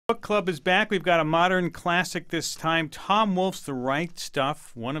Book Club is back. We've got a modern classic this time. Tom Wolfe's The Right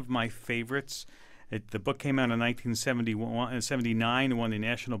Stuff, one of my favorites. The book came out in 1979 and won the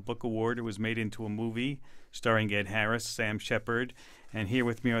National Book Award. It was made into a movie starring Ed Harris, Sam Shepard. And here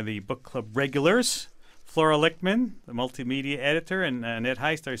with me are the Book Club regulars, Flora Lichtman, the multimedia editor, and Ed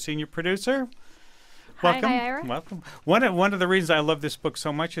Heist, our senior producer. Welcome. Hi, Ira. Welcome. One of the reasons I love this book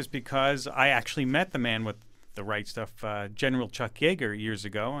so much is because I actually met the man with the right stuff, General Chuck Yeager, years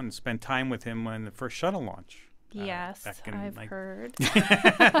ago, and spent time with him on the first shuttle launch. Yes, I've heard.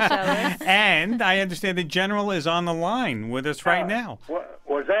 And I understand the General is on the line with us right now.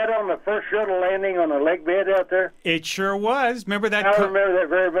 Was that on the first shuttle landing on the leg bed out there? It sure was. Remember that? I remember that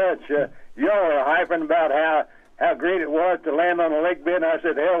very much. Y'all were hyping about how great it was to land on a lake bed. And I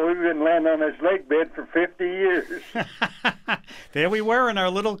said, hell, we've been landing on this lake bed for 50 years. There we were on our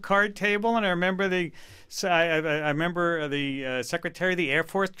little card table, and I remember the Secretary of the Air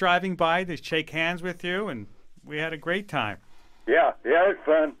Force driving by to shake hands with you, and we had a great time. Yeah, it was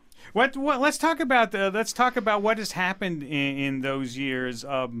fun. Let's talk about what has happened in those years,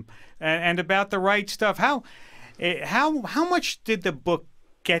 and about the right stuff. How much did the book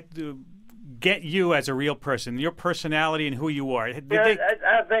get you as a real person, your personality and who you are? I think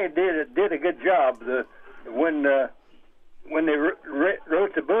it did a good job. When they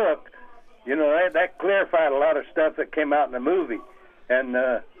wrote the book, you know, that clarified a lot of stuff that came out in the movie, and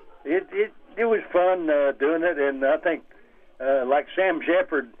it was fun doing it. And I think, like Sam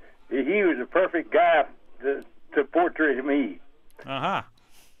Shepard, he was a perfect guy to portray me. And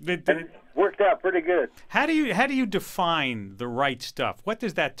it worked out pretty good. How do you define the right stuff? What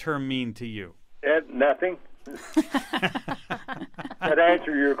does that term mean to you? Nothing. That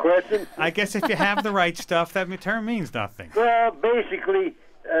answer your question? I guess if you have the right stuff, that term means nothing. Well, basically,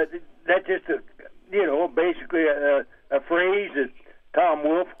 that's just a phrase that Tom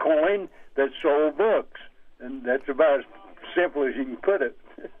Wolfe coined that sold books, and that's about as simple as you can put it.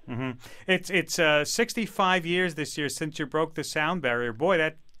 Mm-hmm. It's 65 years this year since you broke the sound barrier. Boy,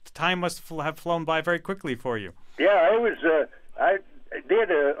 that time must have flown by very quickly for you. Yeah, it was. I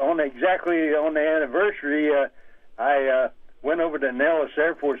did on the anniversary. I went over to Nellis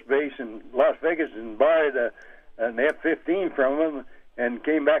Air Force Base in Las Vegas and borrowed an F-15 from them, and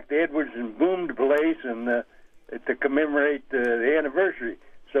came back to Edwards and boomed the place and to commemorate the anniversary.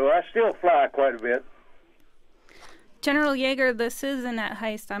 So I still fly quite a bit. General Yeager, this is Annette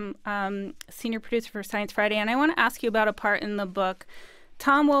Heist. I'm senior producer for Science Friday, and I want to ask you about a part in the book.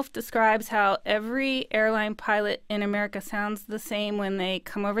 Tom Wolfe describes how every airline pilot in America sounds the same when they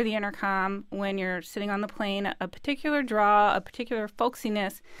come over the intercom, when you're sitting on the plane, a particular draw, a particular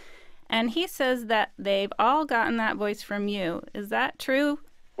folksiness. And he says that they've all gotten that voice from you. Is that true?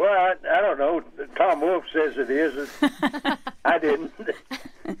 Well, I don't know. Tom Wolfe says it is. I didn't.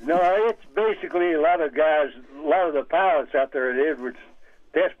 No, it's basically a lot of the pilots out there at Edwards,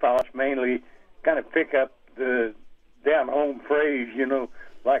 test pilots mainly, kind of pick up the down-home phrase, you know,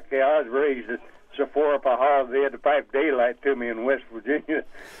 like I was raised at Sephora Pahal. They had to pipe daylight to me in West Virginia.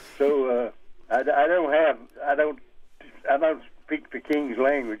 So I don't speak the King's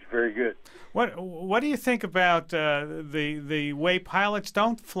language very good. What do you think about the way pilots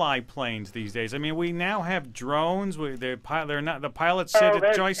don't fly planes these days? I mean, we now have drones. The pilots sit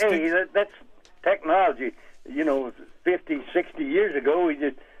at joysticks. Hey, that's technology. You know, 50, 60 years ago, we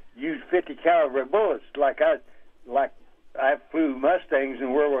just used 50 caliber bullets. Like I flew Mustangs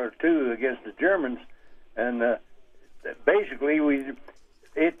in World War II against the Germans, and basically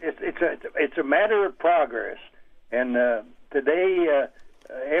it's a matter of progress. And today,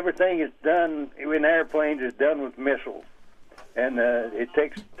 everything is done in airplanes is done with missiles, and it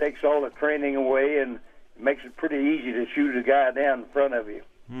takes all the training away and makes it pretty easy to shoot a guy down in front of you.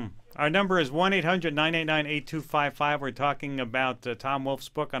 Our number is 1-800-989-8255. We're talking about Tom Wolfe's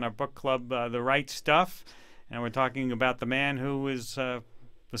book on our book club, The Right Stuff, and we're talking about the man who is the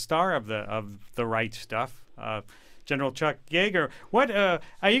star of the Right Stuff, General Chuck Yeager. What are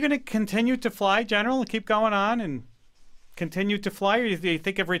you going to continue to fly, General? Keep going on and continue to fly, or do you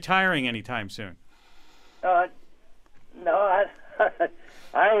think of retiring anytime soon? No,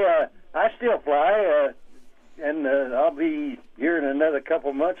 I still fly, and I'll be here in another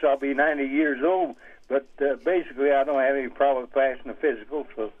couple months. I'll be 90 years old, but basically I don't have any problem passing the physical.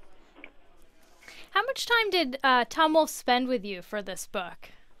 So, how much time did Tom Wolfe spend with you for this book?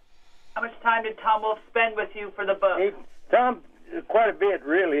 How much time did Tom Wolfe spend with you for the book? Tom, quite a bit,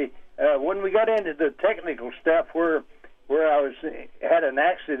 really. When we got into the technical stuff, where I had an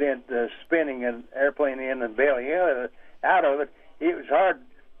accident spinning an airplane in and bailing out of it, it was hard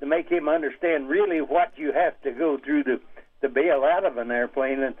to make him understand really what you have to go through to bail out of an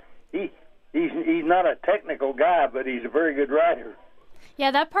airplane, and he's not a technical guy, but he's a very good writer.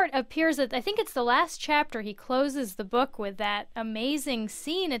 Yeah, that part appears at, I think it's the last chapter. He closes the book with that amazing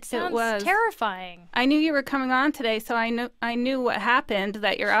scene. It sounds terrifying. I knew you were coming on today, so I knew what happened,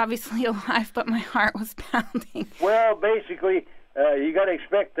 that you're obviously alive, but my heart was pounding. Well, basically, you got to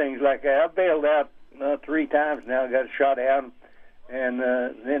expect things like that. I bailed out 3 times now, got shot down, and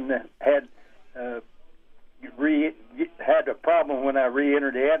then had a problem when I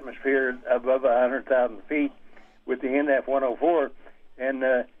re-entered the atmosphere above 100,000 feet with the NF-104. And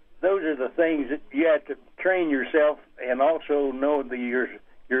those are the things that you have to train yourself, and also know your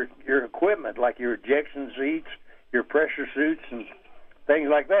equipment, like your ejection seats, your pressure suits, and things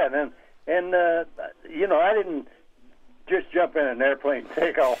like that. And I didn't just jump in an airplane,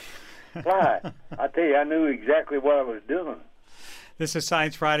 take off, fly. I tell you, I knew exactly what I was doing. This is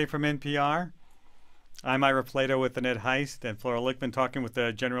Science Friday from NPR. I'm Ira Plato with Annette Heist and Flora Lichtman, talking with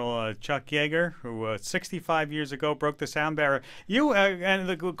General Chuck Yeager, who 65 years ago broke the sound barrier. You,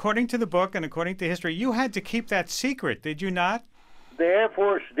 according to the book and according to history, you had to keep that secret, did you not? The Air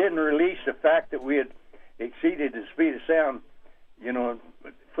Force didn't release the fact that we had exceeded the speed of sound,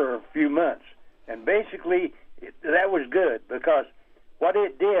 for a few months. And basically, that was good, because what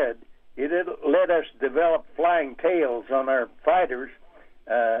it did, it let us develop flying tails on our fighters.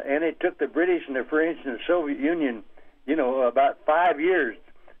 And it took the British and the French and the Soviet Union, about 5 years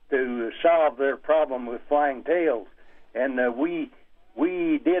to solve their problem with flying tails. And we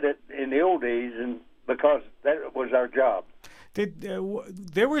did it in the old days, and because that was our job.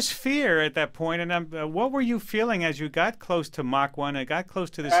 There was fear at that point, and what were you feeling as you got close to Mach 1 and got close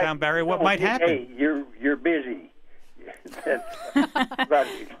to the sound barrier? What might happen? Hey, you're busy. That's about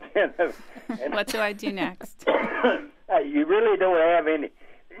the extent of it. What do I do next? You really don't have any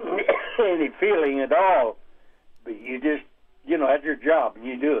feeling at all, but you just, that's your job, and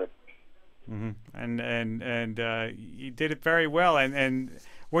you do it. Mm-hmm. And you did it very well. And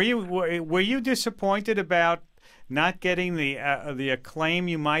were you disappointed about not getting the acclaim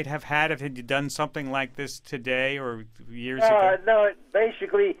you might have had if you done something like this today or years ago? No,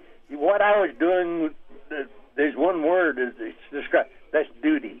 basically, what I was doing, there's one word it's described. That's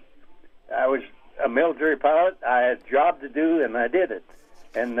duty. I was a military pilot. I had a job to do, and I did it.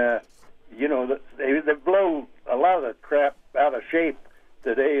 And they blow a lot of the crap out of shape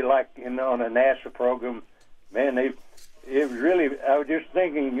today, like on a NASA program. Man, it was really. I was just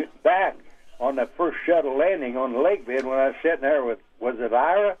thinking back on the first shuttle landing on the lake bed when I was sitting there with, was it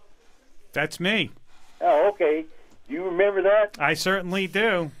Ira? That's me. Oh, okay. You remember that? I certainly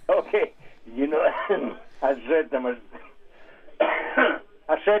do. Okay. I said to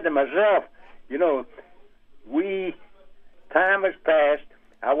myself, time has passed.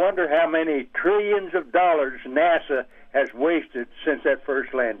 I wonder how many trillions of dollars NASA has wasted since that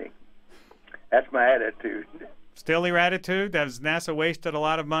first landing. That's my attitude. Still your attitude? Has NASA wasted a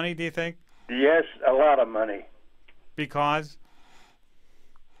lot of money, do you think? Yes, a lot of money. Because?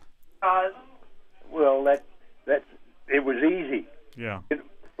 Well, it was easy. Yeah.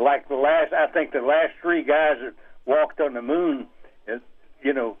 Like the last 3 guys that walked on the moon, it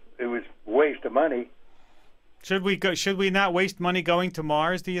was a waste of money. Should we not waste money going to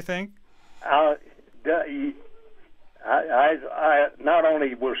Mars, do you think? I not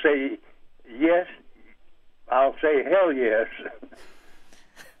only will say yes, I'll say hell yes.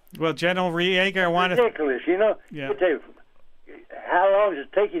 Well, General Yeager, I want to... Ridiculous, Yeah. How long does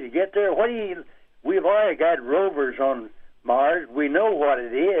it take you to get there? We've already got rovers on Mars. We know what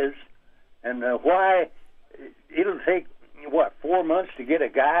it is, and why it'll take 4 months to get a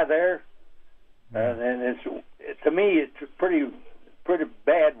guy there. And to me, it's a pretty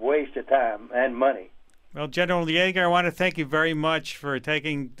bad waste of time and money. Well, General Yeager, I want to thank you very much for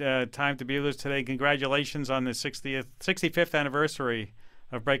taking time to be with us today. Congratulations on the 65th anniversary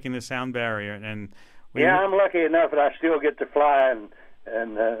of breaking the sound barrier. And I'm lucky enough that I still get to fly.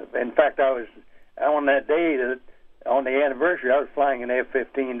 And in fact, I was on that day on the anniversary. I was flying an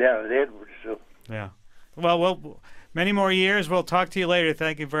F-15 down at Edwards. So yeah. Well, many more years. We'll talk to you later.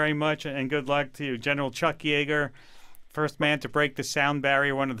 Thank you very much, and good luck to you. General Chuck Yeager, first man to break the sound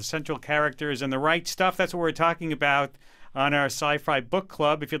barrier, one of the central characters in The Right Stuff. That's what we're talking about on our Sci-Fi Book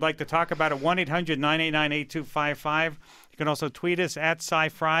Club. If you'd like to talk about it, 1-800-989-8255. You can also tweet us at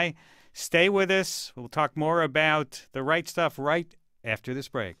Sci-Fi. Stay with us. We'll talk more about The Right Stuff right after this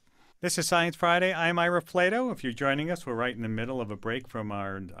break. This is Science Friday. I'm Ira Plato. If you're joining us, we're right in the middle of a break from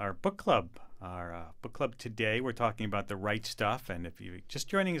our book club. Our book club today, we're talking about The Right Stuff. And if you're just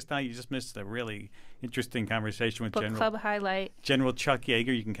joining us now, you just missed a really interesting conversation with Book club highlight. General Chuck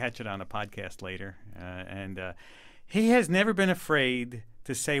Yeager. You can catch it on a podcast later. he has never been afraid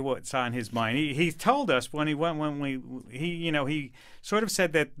to say what's on his mind. He told us when he sort of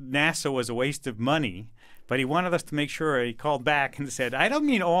said that NASA was a waste of money, but he wanted us to make sure. He called back and said, "I don't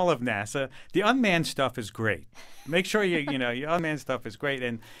mean all of NASA. The unmanned stuff is great. Make sure your unmanned stuff is great."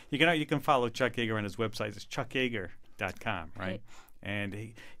 And you can follow Chuck Yeager on his website. It's chuckyeager.com, right?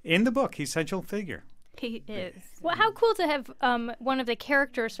 And in the book, he's a central figure. He is. Well, how cool to have one of the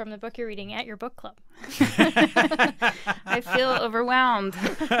characters from the book you're reading at your book club. I feel overwhelmed.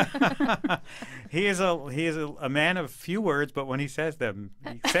 He is a man of few words, but when he says them,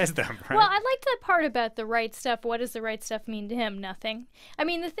 he says them. Right? Well, I liked that part about the right stuff. What does the right stuff mean to him? Nothing. I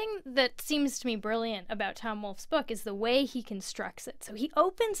mean, the thing that seems to me brilliant about Tom Wolfe's book is the way he constructs it. So he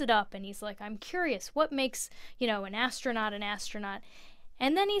opens it up and he's like, I'm curious, what makes, an astronaut an astronaut?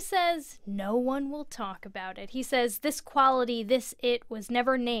 And then he says, no one will talk about it. He says, this quality, it was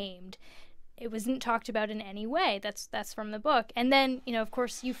never named. It wasn't talked about in any way. That's from the book. And then, of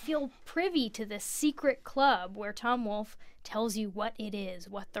course, you feel privy to this secret club where Tom Wolfe tells you what it is,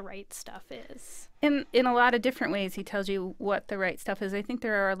 what the right stuff is. In a lot of different ways, he tells you what the right stuff is. I think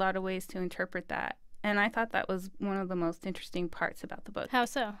there are a lot of ways to interpret that. And I thought that was one of the most interesting parts about the book. How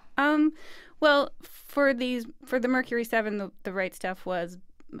so? Well, for the Mercury 7, the right stuff was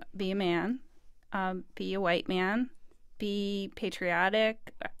be a man, be a white man, be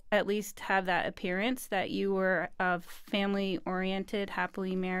patriotic, at least have that appearance that you were family-oriented,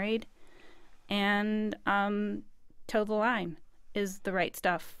 happily married, and toe the line is the right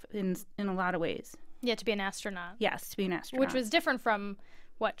stuff in a lot of ways. Yeah, to be an astronaut. Yes, to be an astronaut. Which was different from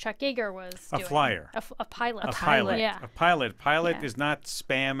what Chuck Yeager was doing. A flyer. A pilot. A pilot. Yeah. A pilot. Pilot is not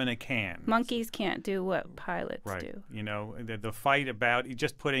spam in a can. Monkeys can't do what pilots do. The fight about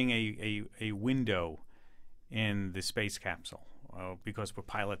just putting a window in the space capsule because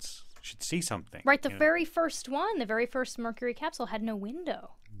pilots should see something. Right, the very first Mercury capsule had no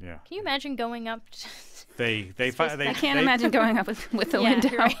window. Yeah. Can you imagine going up? I can't imagine going up with a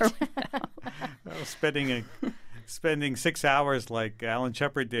window. Right. Spending 6 hours like Alan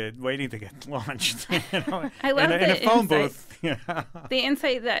Shepard did, waiting to get launched. I love in a phone booth. The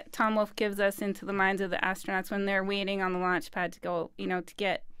insight that Tom Wolfe gives us into the minds of the astronauts when they're waiting on the launch pad to go, to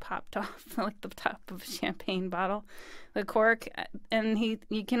get popped off like the top of a champagne bottle, the cork, and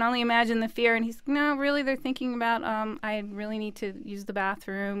you can only imagine the fear. And he's no, really, they're thinking about I really need to use the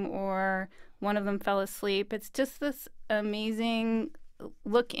bathroom, or one of them fell asleep. It's just this amazing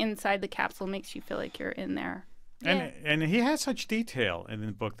look inside the capsule, makes you feel like you're in there. And he has such detail in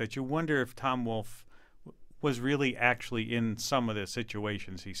the book that you wonder if Tom Wolfe was really actually in some of the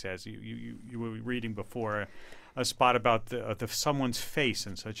situations. He says you were reading before a spot about the someone's face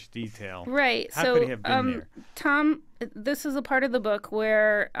in such detail. Right. How could he have been there? Tom, this is a part of the book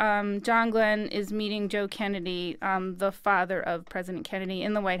where John Glenn is meeting Joe Kennedy, the father of President Kennedy,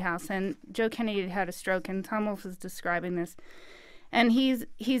 in the White House, and Joe Kennedy had a stroke, and Tom Wolfe is describing this. And he's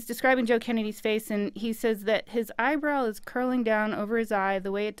describing Joe Kennedy's face, and he says that his eyebrow is curling down over his eye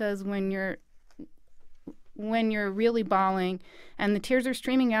the way it does when you're really bawling, and the tears are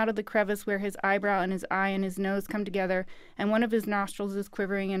streaming out of the crevice where his eyebrow and his eye and his nose come together, and one of his nostrils is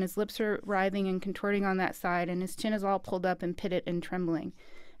quivering, and his lips are writhing and contorting on that side, and his chin is all pulled up and pitted and trembling.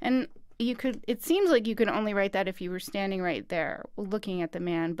 And it seems like you could only write that if you were standing right there looking at the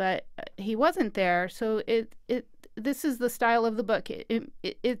man, but he wasn't there, so this is the style of the book.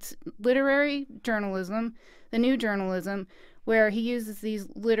 It's literary journalism, the new journalism, where he uses these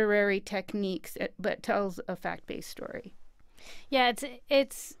literary techniques but tells a fact-based story. Yeah,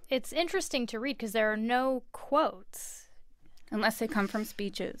 it's interesting to read because there are no quotes. Unless they come from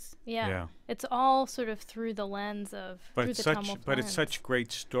speeches. Yeah. It's all sort of through the lens of it's such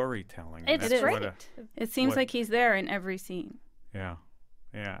great storytelling. It's great. It seems like he's there in every scene. Yeah.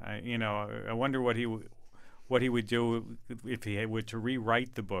 I wonder what he would do if he were to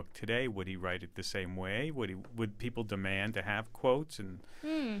rewrite the book today. Would he write it the same way? Would people demand to have quotes? And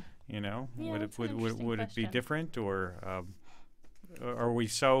would it be different, or are we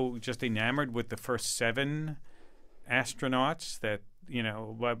so just enamored with the first 7 astronauts that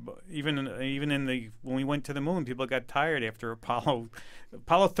even when we went to the moon, people got tired after Apollo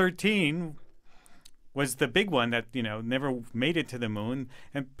 13. Was the big one that never made it to the moon,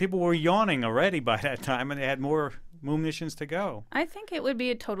 and people were yawning already by that time, and they had more moon missions to go. I think it would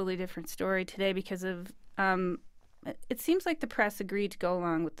be a totally different story today because of it seems like the press agreed to go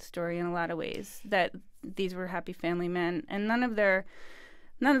along with the story in a lot of ways, that these were happy family men, and none of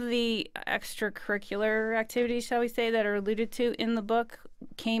the extracurricular activities, shall we say, that are alluded to in the book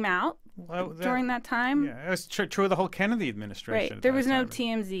came out during that time. Yeah, it was true of the whole Kennedy administration. Right. There was no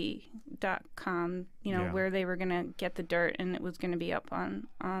TMZ.com, where they were going to get the dirt and it was going to be up on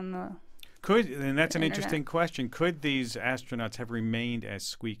the and that's an internet. Interesting question. Could these astronauts have remained as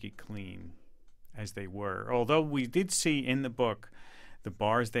squeaky clean as they were? Although we did see in the book the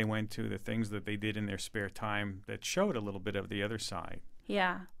bars they went to, the things that they did in their spare time that showed a little bit of the other side.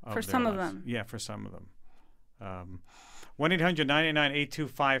 Yeah, for some of them. Yeah, for some of them.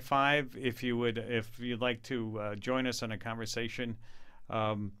 1-800-989-8255 if you'd like to join us on a conversation.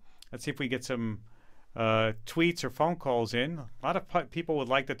 Let's see if we get some tweets or phone calls in. A lot of people would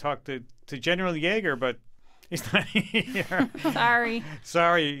like to talk to General Yeager, but he's not here.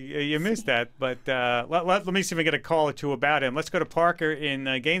 Sorry, you missed that. But let me see if we get a call or two about him. Let's go to Parker in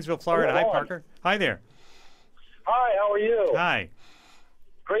Gainesville, Florida. Hi, Parker. Hi there. Hi, how are you? Hi.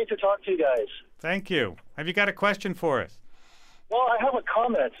 Great to talk to you guys. Thank you. Have you got a question for us? Well, I have a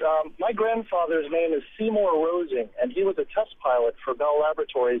comment. My grandfather's name is Seymour Rosing, and he was a test pilot for Bell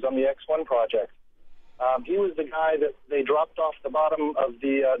Laboratories on the X-1 project. He was the guy that they dropped off the bottom of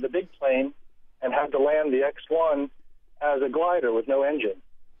the big plane and had to land the X-1 as a glider with no engine.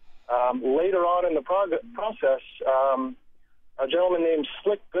 Later on in the process, a gentleman named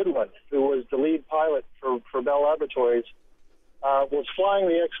Slick Goodwin, who was the lead pilot for Bell Laboratories, was flying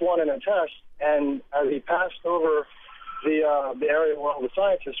the X-1 in a test, and as he passed over the area where all the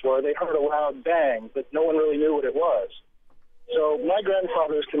scientists were, they heard a loud bang, but no one really knew what it was. So my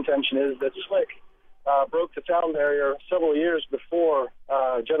grandfather's contention is that Slick broke the sound barrier several years before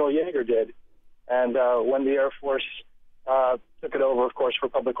General Yeager did, and when the Air Force took it over, of course, for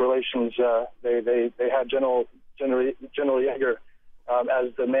public relations, they had General Yeager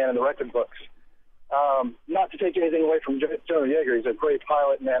as the man in the record books. Not to take anything away from General Yeager, he's a great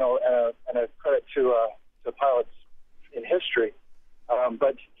pilot and a credit to pilots in history.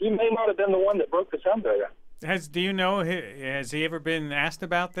 But he may not have been the one that broke the sound barrier. Do you know, has he ever been asked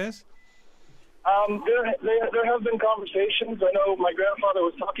about this? There have been conversations. I know my grandfather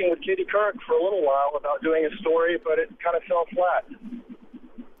was talking with Katie Couric for a little while about doing a story, but it kind of fell flat.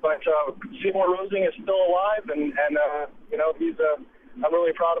 But Seymour Rosing is still alive, and I'm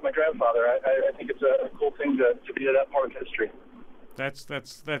really proud of my grandfather. I think it's a cool thing to be that part of history. That's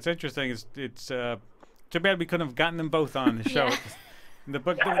interesting. It's too bad we couldn't have gotten them both on the show. Yeah. The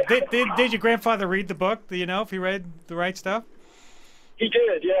book. Did your grandfather read the book? Do you know if he read the right stuff? He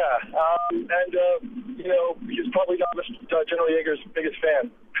did, yeah. He's probably not General Yeager's biggest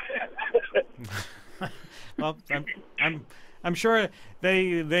fan. Well, I'm sure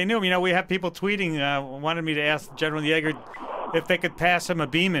they knew him. We have people tweeting wanted me to ask General Yeager if they could pass him a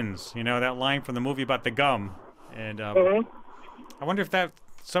Beeman's. That line from the movie about the gum, and I wonder if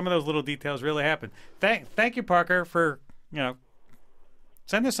some of those little details really happened. Thank you, Parker, for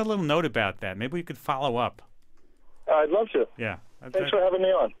send us a little note about that. Maybe we could follow up. I'd love to. Yeah. Thanks for having me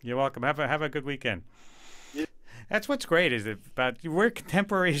on. You're welcome. Have a good weekend. Yeah. That's what's great is we're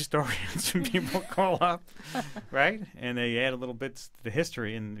contemporary historians and people call up, right? And they add a little bits to the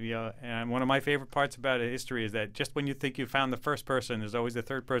history. And one of my favorite parts about history is that just when you think you found the first person, there's always the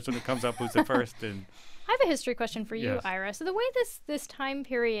third person who comes up who's the first. And I have a history question for you, yes. Ira. So the way this time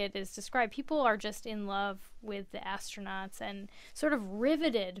period is described, people are just in love with the astronauts and sort of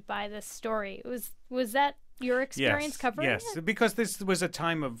riveted by this story. Was that your experience covering it? Yes, because this was a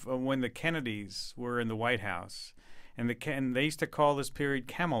time of when the Kennedys were in the White House, and they used to call this period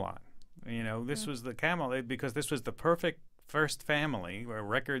Camelot. This was the Camelot because this was the perfect first family, where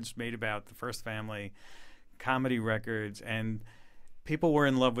records made about the first family, comedy records, and people were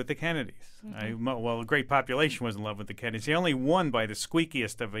in love with the Kennedys. Mm-hmm. A great population was in love with the Kennedys. He only won by the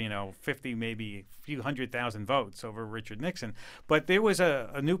squeakiest of 50, maybe a few 100,000 votes over Richard Nixon. But there was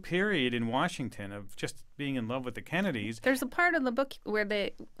a new period in Washington of just being in love with the Kennedys. There's a part of the book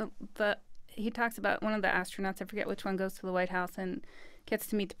where he talks about one of the astronauts, I forget which one, goes to the White House and gets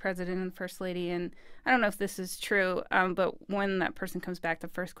to meet the president and the first lady. And I don't know if this is true, but when that person comes back, the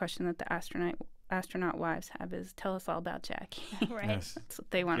first question that the astronaut wives have is, tell us all about Jackie. Right. Yes. That's what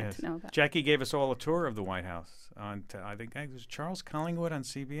they wanted to know about. Jackie gave us all a tour of the White House I think it was Charles Collingwood on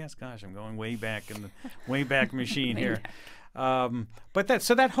CBS. Gosh, I'm going way back in the way back machine here. But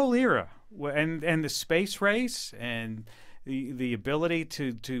that whole era and the space race and the ability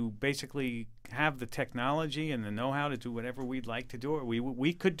to basically have the technology and the know-how to do whatever we'd like to do,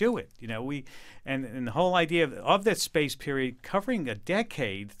 we could do it. And the whole idea of that space period covering a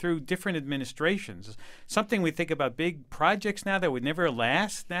decade through different administrations, something we think about big projects now that would never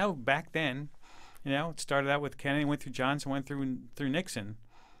last. Now back then, it started out with Kennedy, went through Johnson, went through Nixon,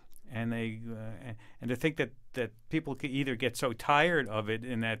 and and to think that people could either get so tired of it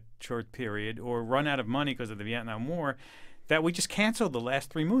in that short period or run out of money because of the Vietnam War that we just canceled the last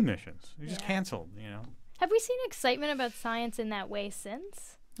 3 moon missions. We just canceled, Have we seen excitement about science in that way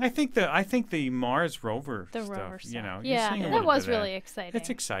since? I think the Mars rover The stuff, rover stuff. you're seeing a that little was bit of really exciting. It's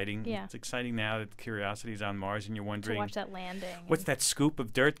exciting. Yeah. It's exciting now that Curiosity's on Mars and you're To wondering watch that landing. what's that scoop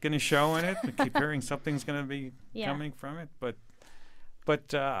of dirt going to show in it. We keep hearing something's going to be coming from it, but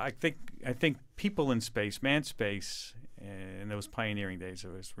I think people in space, manned space, in those pioneering days,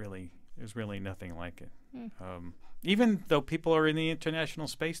 it was really nothing like it. Even though people are in the International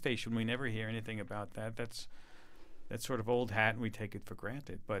Space Station, we never hear anything about that. That's sort of old hat, and we take it for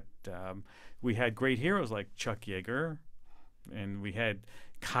granted. But we had great heroes like Chuck Yeager, and we had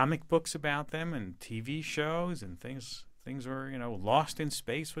comic books about them and TV shows and things. Things were, Lost in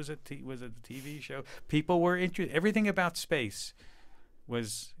Space was a TV show. People were interested. Everything about space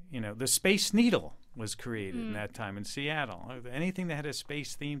was, the Space Needle was created in that time in Seattle. Anything that had a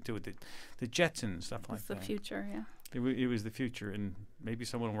space theme to it, the Jetsons, stuff like that. It's the future, yeah. It was the future, and maybe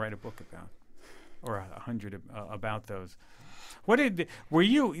someone will write a book about, or 100 about those.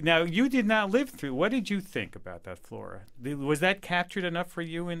 You did not live through, what did you think about that, Flora? Was that captured enough for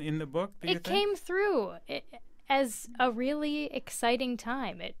you in the book? It came through as a really exciting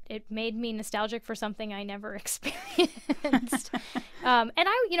time. It made me nostalgic for something I never experienced. And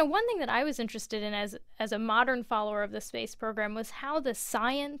one thing that I was interested in as a modern follower of the space program was how the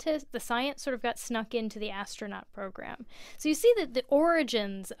science sort of got snuck into the astronaut program. So you see that the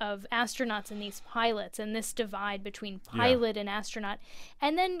origins of astronauts and these pilots and this divide between pilot and astronaut,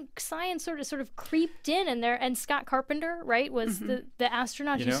 and then science sort of creeped in there. And Scott Carpenter, right, was the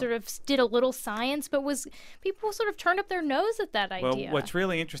astronaut who sort of did a little science, but people sort of turned up their nose at that idea. Well, what's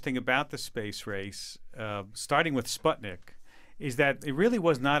really interesting about the space race, starting with Sputnik, is that it really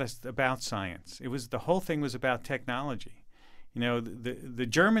was not about science. The whole thing was about technology. The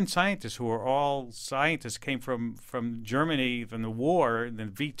German scientists, who are all scientists, came from Germany, from the war, and the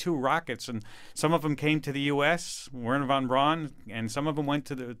V2 rockets, and some of them came to the U.S., Wernher von Braun, and some of them went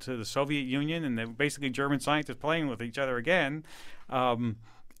to the Soviet Union, and they're basically German scientists playing with each other again.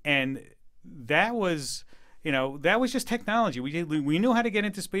 And that was just technology. We knew how to get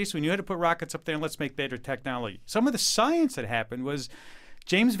into space. We knew how to put rockets up there, and let's make better technology. Some of the science that happened was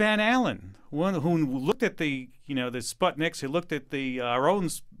James Van Allen, one who looked at the Sputniks, who looked at our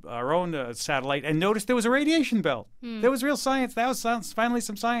own satellite, and noticed there was a radiation belt. There was real science. Finally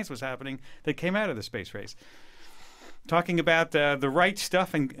some science was happening that came out of the space race. Talking about the right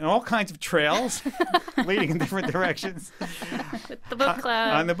stuff and all kinds of trails leading in different directions. The book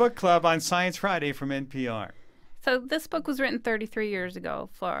club. On the book club on Science Friday from NPR. So this book was written 33 years ago,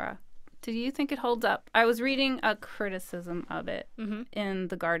 Flora. Do you think it holds up? I was reading a criticism of it in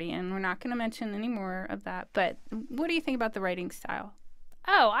The Guardian. We're not going to mention any more of that. But what do you think about the writing style?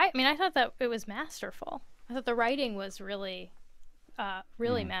 Oh, I thought that it was masterful. I thought the writing was really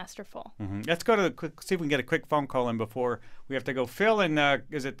masterful. Let's go to see if we can get a quick phone call in before we have to go. Phil in,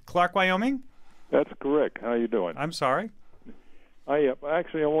 is it Clark, Wyoming? That's correct. How you doing? I'm sorry. I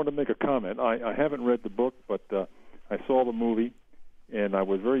wanted to make a comment. I haven't read the book, but I saw the movie, and I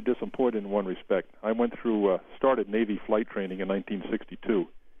was very disappointed in one respect. I started Navy flight training in 1962,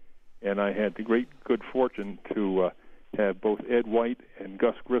 and I had the great good fortune to have both Ed White and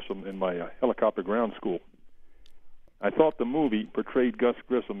Gus Grissom in my helicopter ground school. I thought the movie portrayed Gus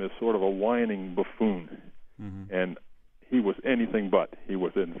Grissom as sort of a whining buffoon, and he was anything but. He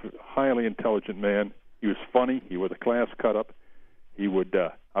was a highly intelligent man. He was funny. He was a class cut-up. I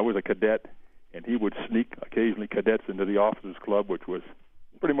was a cadet, and he would sneak occasionally cadets into the officers' club, which was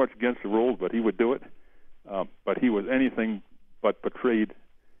pretty much against the rules, but he would do it. But he was anything but portrayed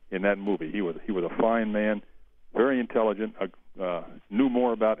in that movie. He was a fine man, very intelligent, knew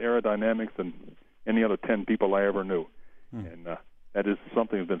more about aerodynamics than any other 10 people I ever knew. And that is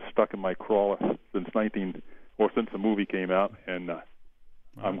something that's been stuck in my craw since the movie came out, and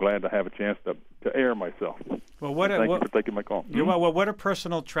I'm glad to have a chance to air myself. Well, thank you for taking my call. Well, what a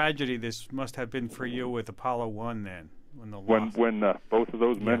personal tragedy this must have been for you with Apollo 1 then. When both of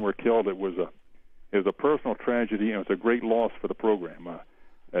those men were killed, it was a personal tragedy, and it was a great loss for the program.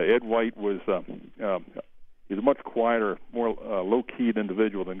 Ed White was he's a much quieter, more low-keyed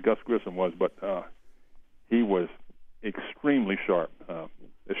individual than Gus Grissom was, but he was extremely sharp.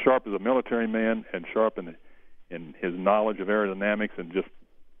 As sharp as a military man, and sharp in his knowledge of aerodynamics and just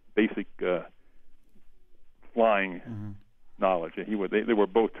basic flying knowledge. And they were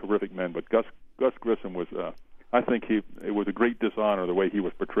both terrific men, but Gus Grissom was, I think it was a great dishonor the way he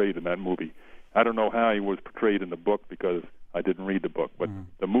was portrayed in that movie. I don't know how he was portrayed in the book, because I didn't read the book, but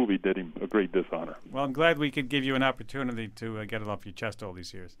the movie did him a great dishonor. Well, I'm glad we could give you an opportunity to get it off your chest all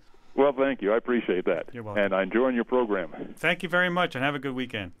these years. Well, thank you. I appreciate that. You're welcome. And I'm enjoying your program. Thank you very much, and have a good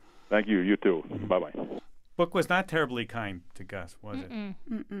weekend. Thank you. You too. Bye-bye. Book was not terribly kind to Gus, was it?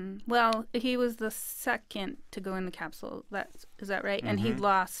 Well, he was the second to go in the capsule. Is that right? And he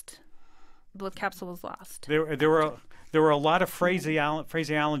lost. The capsule was lost. There were a lot of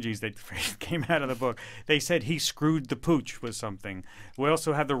phraseologies that came out of the book. They said he screwed the pooch was something. We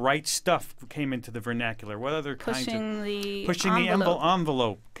also had the right stuff came into the vernacular. What other kinds of pushing the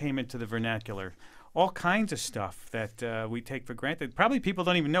envelope came into the vernacular. All kinds of stuff that we take for granted. Probably people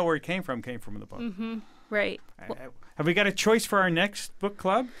don't even know where it came from in the book. Right. Have we got a choice for our next book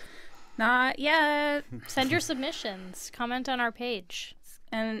club? Not yet. Send your submissions. Comment on our page.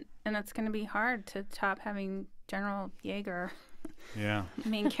 And it's going to be hard to top having General Yeager, yeah,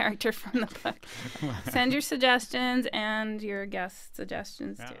 main character from the book. Send your suggestions and your guest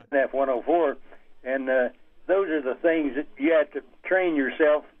suggestions too. F-104, and those are the things that you have to train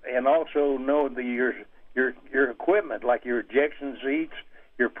yourself and also know your equipment, like your ejection seats,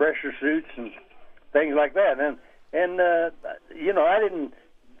 your pressure suits, and things like that. And I didn't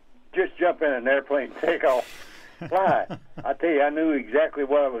just jump in an airplane and take off. Fly. I tell you, I knew exactly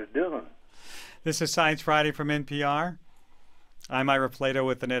what I was doing. This is Science Friday from NPR. I'm Ira Plato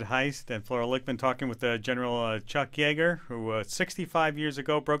with Annette Heist and Flora Lichtman talking with General Chuck Yeager, who 65 years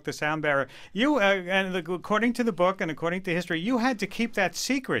ago broke the sound barrier. You, according to the book and according to history, you had to keep that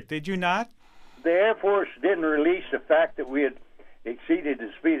secret, did you not? The Air Force didn't release the fact that we had exceeded the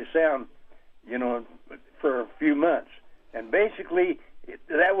speed of sound, for a few months. And basically,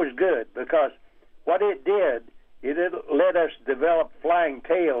 that was good because what it did, it let us develop flying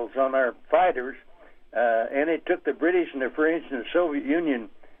tails on our fighters, and it took the British and the French and the Soviet Union,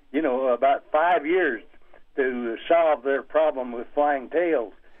 about 5 years to solve their problem with flying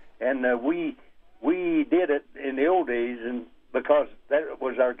tails. And we did it in the old days, and because that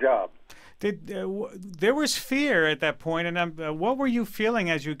was our job. There was fear at that point, and what were you feeling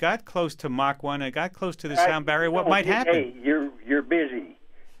as you got close to Mach 1 and got close to the sound barrier? What might happen? Hey, you're busy.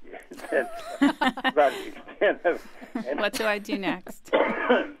 That's about the extent of it. What do I do next?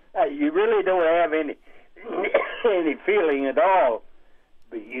 You really don't have any feeling at all,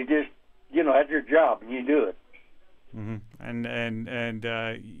 but you just, that's your job, and you do it. And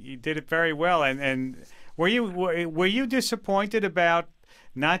you did it very well. And were you disappointed about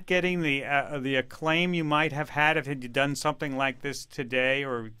not getting the acclaim you might have had if you done something like this today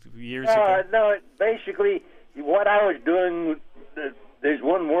or years ago? No, basically what I was doing. There's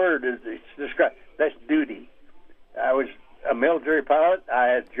one word it's described. That's duty. I was a military pilot. I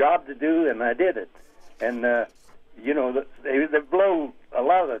had a job to do, and I did it. And they blow a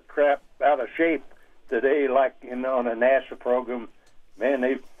lot of the crap out of shape today, like on a NASA program. Man,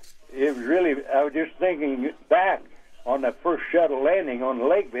 it was really. I was just thinking back on the first shuttle landing on the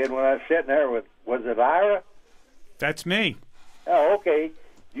lake bed when I was sitting there with. Was it Ira? That's me. Oh, okay.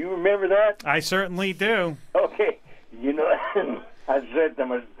 You remember that? I certainly do. Okay. I said to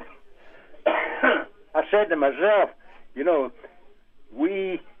myself,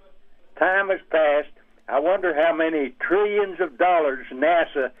 time has passed. I wonder how many trillions of dollars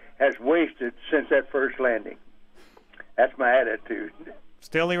NASA has wasted since that first landing. That's my attitude.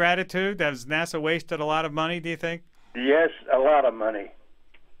 Still your attitude? Has NASA wasted a lot of money, do you think? Yes, a lot of money.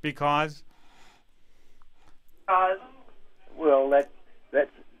 Because? Well,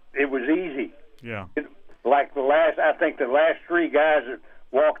 it was easy. Yeah. Like the last three guys that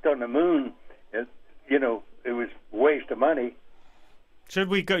walked on the moon, it was a waste of money. Should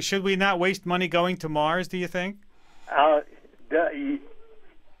we not waste money going to Mars, do you think? I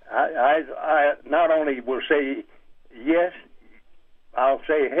not only will say yes, I'll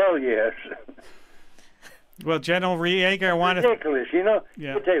say hell yes. Well, General Yeager, I want to... Ridiculous,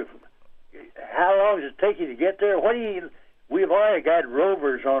 Yeah. How long does it take you to get there? We've already got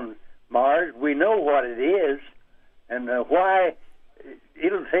rovers on Mars. We know what it is, and why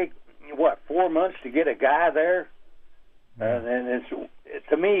it'll take 4 months to get a guy there, and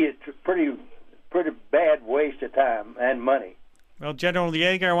to me it's a pretty bad waste of time and money. Well, General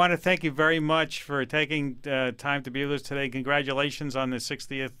Yeager, I want to thank you very much for taking time to be with us today. Congratulations on the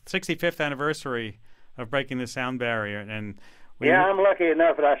 65th anniversary of breaking the sound barrier. And I'm lucky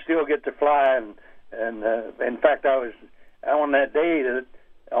enough that I still get to fly, and in fact, I was on that day that.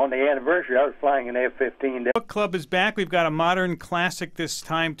 On the anniversary, I was flying an F-15. The book club is back. We've got a modern classic this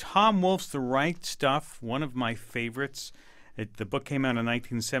time. Tom Wolfe's The Right Stuff, one of my favorites. The book came out in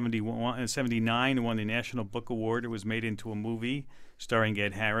 1979 and won the National Book Award. It was made into a movie starring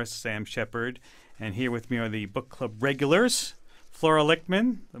Ed Harris, Sam Shepard. And here with me are the book club regulars, Flora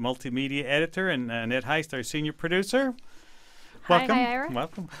Lichtman, the multimedia editor, and Ned Heist, our senior producer. Welcome. Hi, Ira.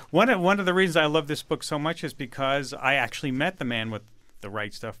 Welcome. One of the reasons I love this book so much is because I actually met the man with the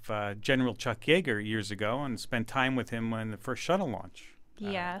right stuff, General Chuck Yeager, years ago, and spent time with him on the first shuttle launch.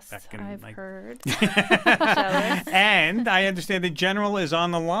 Yes, I've heard. And I understand the General is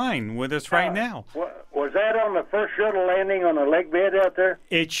on the line with us right now. Was that on the first shuttle landing on the lake bed out there?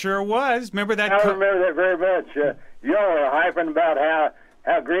 It sure was. Remember that? I remember that very much. Y'all were hyping about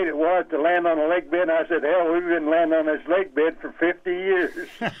how great it was to land on a lake bed. And I said, hell, we've been landing on this lake bed for 50 years.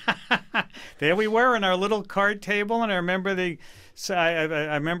 There we were on our little card table, and I remember the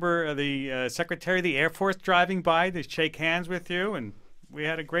Secretary of the Air Force driving by to shake hands with you, and we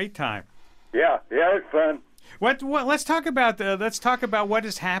had a great time. Yeah, it was fun. Let's talk about what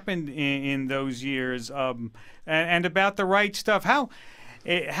has happened in those years, and about the right stuff. How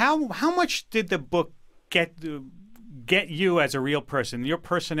much did the book get you as a real person, your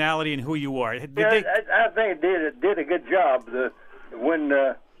personality and who you are? I think it did a good job. When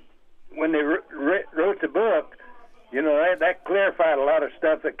they wrote the book, you know, that clarified a lot of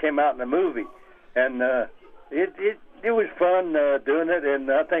stuff that came out in the movie, and it was fun doing it. And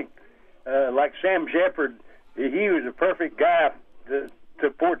I think like Sam Shepard, he was a perfect guy to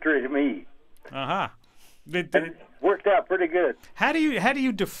portray me. It worked out pretty good. How do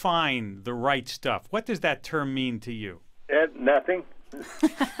you define the right stuff? What does that term mean to you? Nothing.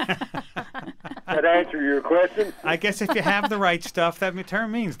 That answer your question? I guess if you have the right stuff, that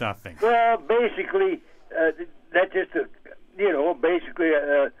term means nothing. Well, basically, that's just a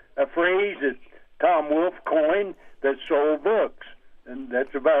phrase that Tom Wolfe coined that sold books, and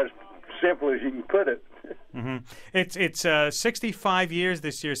that's about as simple as you can put it. Mm-hmm. It's 65 years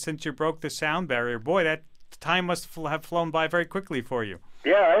this year since you broke the sound barrier. Boy, that time must have flown by very quickly for you.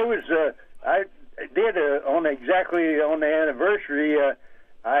 Yeah, it was. I did on the anniversary.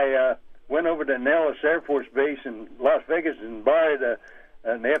 I went over to Nellis Air Force Base in Las Vegas and borrowed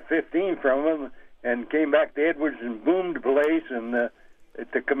an F-15 from them, and came back to Edwards and boomed the place and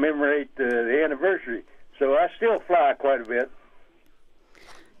to commemorate the anniversary. So I still fly quite a bit.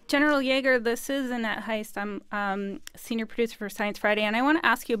 General Yeager, this is Annette Heist. I'm senior producer for Science Friday, and I want to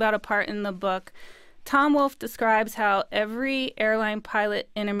ask you about a part in the book. Tom Wolfe describes how every airline pilot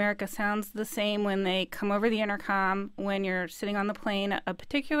in America sounds the same when they come over the intercom, when you're sitting on the plane, a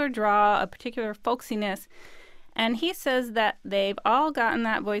particular draw, a particular folksiness. And he says that they've all gotten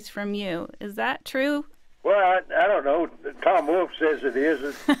that voice from you. Is that true? Well, I don't know. Tom Wolfe says it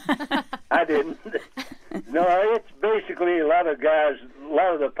is. I didn't. No, it's basically a lot of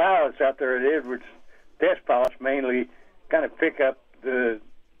the pilots out there at Edwards, test pilots mainly, kind of pick up the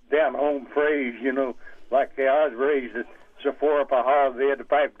down-home phrase, you know, like I was raised at Sephora, Pahar. They had to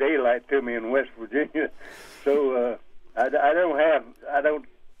pipe daylight to me in West Virginia. So I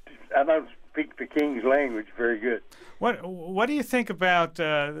don't speak the King's language very good. What do you think about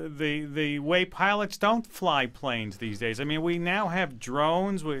the way pilots don't fly planes these days? I mean, we now have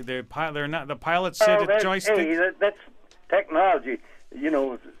drones. The pilots sit at joysticks. Hey, that's technology. You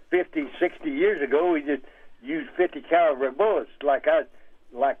know, 50, 60 years ago, we just used 50 caliber bullets. Like I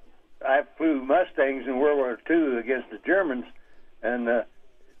flew Mustangs in World War II against the Germans, and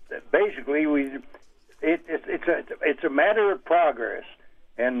basically it's a matter of progress.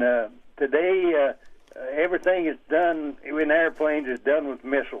 And today, everything is done in airplanes is done with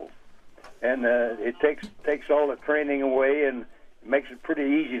missiles, and it takes all the training away and makes it pretty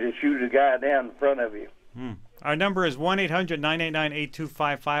easy to shoot a guy down in front of you. Our number is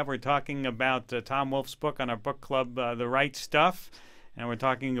 1-800-989-8255. We're talking about Tom Wolfe's book on our book club, The Right Stuff, and we're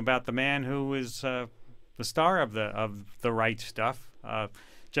talking about the man who is the star of the Right Stuff,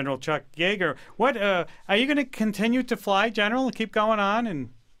 General Chuck Yeager. What are you going to continue to fly, General, and keep going on and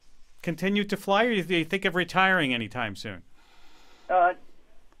continue to fly, or do you think of retiring anytime soon? No,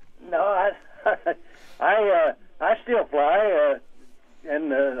 I still fly,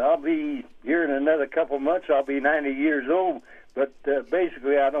 and I'll be here in another couple of months. I'll be 90 years old, but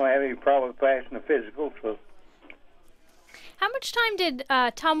basically I don't have any problem passing the physical. So, how much time did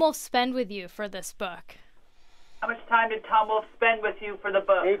Tom Wolfe spend with you for this book? How much time did Tom Wolfe spend with you for the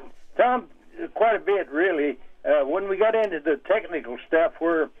book? Tom, quite a bit, really. When we got into the technical stuff,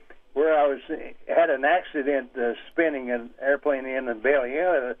 where I had an accident spinning an airplane in and bailing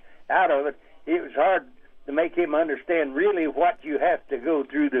out of it, it was hard to make him understand really what you have to go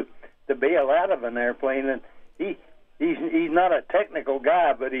through to bail out of an airplane. And he's not a technical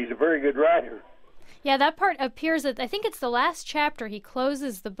guy, but he's a very good writer. Yeah, that part appears I think it's the last chapter. He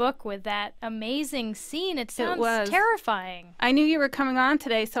closes the book with that amazing scene. It sounds terrifying. I knew you were coming on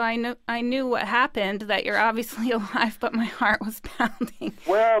today, so I knew what happened, that you're obviously alive, but my heart was pounding.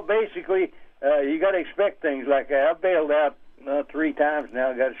 Well, basically, you got to expect things like that. I bailed out 3 times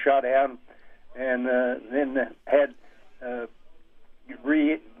now, got shot down, and then had a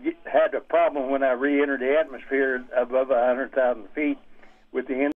problem when I re-entered the atmosphere above 100,000 feet with the